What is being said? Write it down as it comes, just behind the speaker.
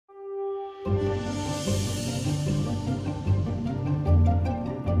Part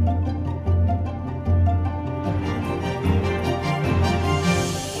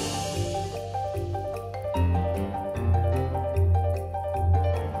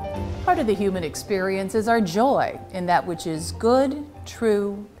of the human experience is our joy in that which is good,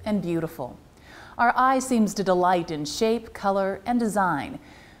 true, and beautiful. Our eye seems to delight in shape, color, and design.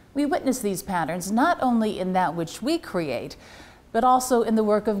 We witness these patterns not only in that which we create, but also in the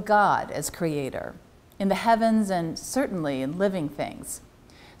work of God as creator, in the heavens, and certainly in living things.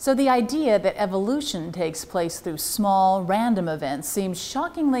 So the idea that evolution takes place through small, random events seems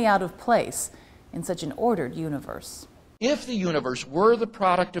shockingly out of place in such an ordered universe. If the universe were the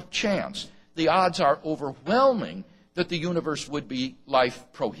product of chance, the odds are overwhelming that the universe would be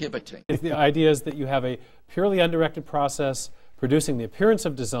life-prohibiting. The idea is that you have a purely undirected process producing the appearance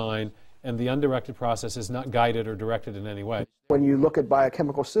of design, and the undirected process is not guided or directed in any way. When you look at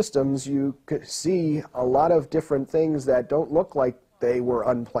biochemical systems, you could see a lot of different things that don't look like they were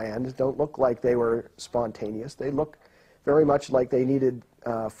unplanned, don't look like they were spontaneous. They look very much like they needed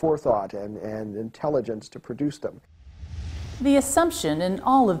forethought and intelligence to produce them. The assumption in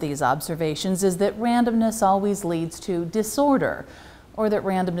all of these observations is that randomness always leads to disorder, or that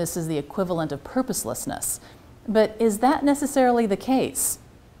randomness is the equivalent of purposelessness. But is that necessarily the case?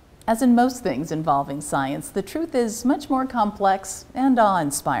 As in most things involving science, the truth is much more complex and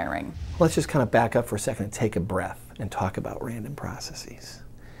awe-inspiring. Let's just kind of back up for a second and take a breath and talk about random processes.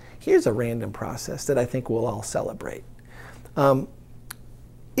 Here's a random process that I think we'll all celebrate.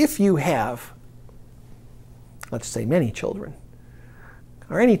 If you have, let's say, many children,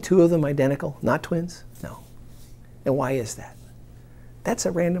 are any two of them identical? Not twins? No. And why is that? That's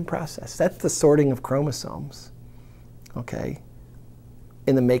a random process. That's the sorting of chromosomes, okay,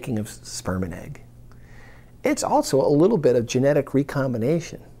 in the making of sperm and egg. It's also a little bit of genetic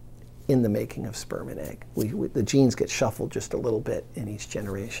recombination in the making of sperm and egg. The genes get shuffled just a little bit in each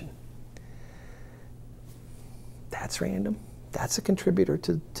generation. That's random. That's a contributor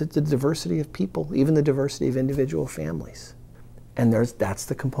to the diversity of people, even the diversity of individual families. And that's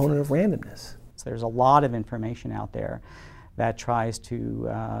the component of randomness. So there's a lot of information out there that tries to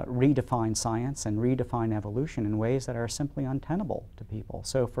redefine science and redefine evolution in ways that are simply untenable to people.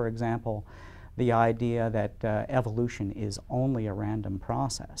 So, for example, the idea that evolution is only a random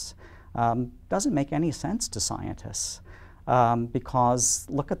process doesn't make any sense to scientists. Because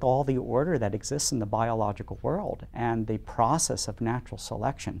look at all the order that exists in the biological world and the process of natural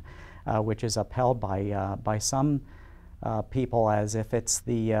selection, which is upheld by some people as if it's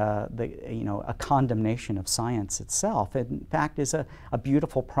a condemnation of science itself. It, in fact, is a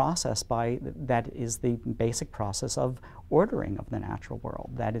beautiful process that is the basic process of ordering of the natural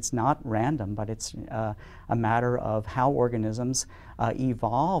world. That it's not random, but it's a matter of how organisms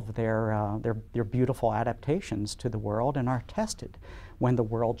evolve their beautiful adaptations to the world and are tested when the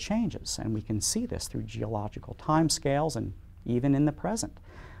world changes. And we can see this through geological timescales and even in the present.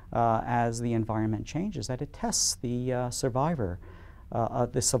 As the environment changes, that it tests the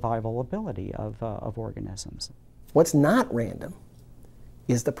the survival ability of organisms. What's not random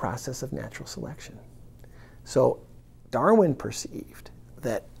is the process of natural selection. So Darwin perceived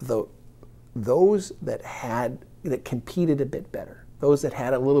that those that competed a bit better, those that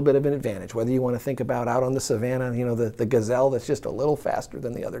had a little bit of an advantage, whether you want to think about out on the savannah, the gazelle that's just a little faster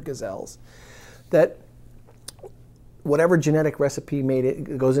than the other gazelles, that whatever genetic recipe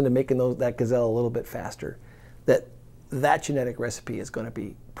goes into making that gazelle a little bit faster, that genetic recipe is going to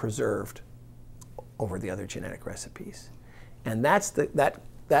be preserved over the other genetic recipes. And that's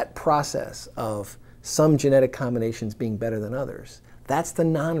that process of some genetic combinations being better than others. That's the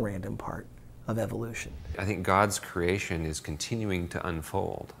non-random part of evolution. I think God's creation is continuing to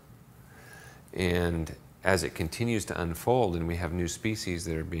unfold. And as it continues to unfold and we have new species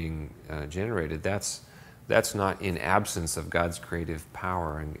that are being generated, that's not in absence of God's creative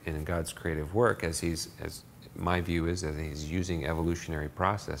power and God's creative work, as my view is that he's using evolutionary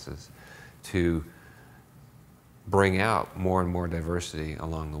processes to bring out more and more diversity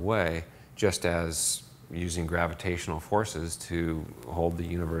along the way, just as using gravitational forces to hold the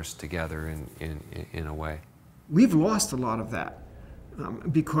universe together in a way. We've lost a lot of that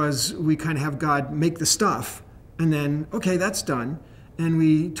because we kind of have God make the stuff and then, okay, that's done. And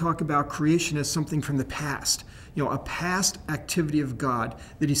we talk about creation as something from the past, a past activity of God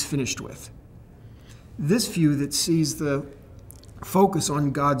that he's finished with. This view that sees the focus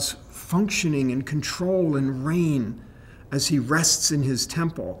on God's functioning and control and reign as he rests in his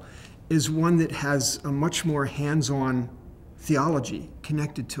temple is one that has a much more hands-on theology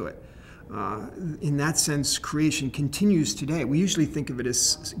connected to it. In that sense, creation continues today. We usually think of it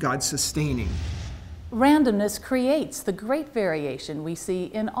as God sustaining. Randomness creates the great variation we see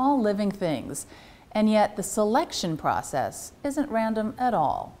in all living things, and yet the selection process isn't random at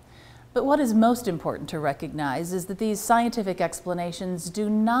all. But what is most important to recognize is that these scientific explanations do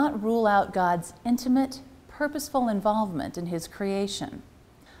not rule out God's intimate, purposeful involvement in His creation.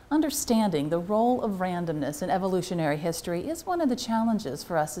 Understanding the role of randomness in evolutionary history is one of the challenges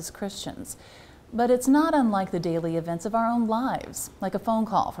for us as Christians. But it's not unlike the daily events of our own lives, like a phone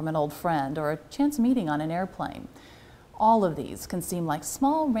call from an old friend or a chance meeting on an airplane. All of these can seem like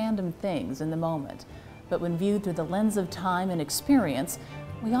small random things in the moment, but when viewed through the lens of time and experience,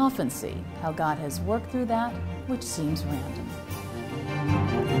 we often see how God has worked through that which seems random.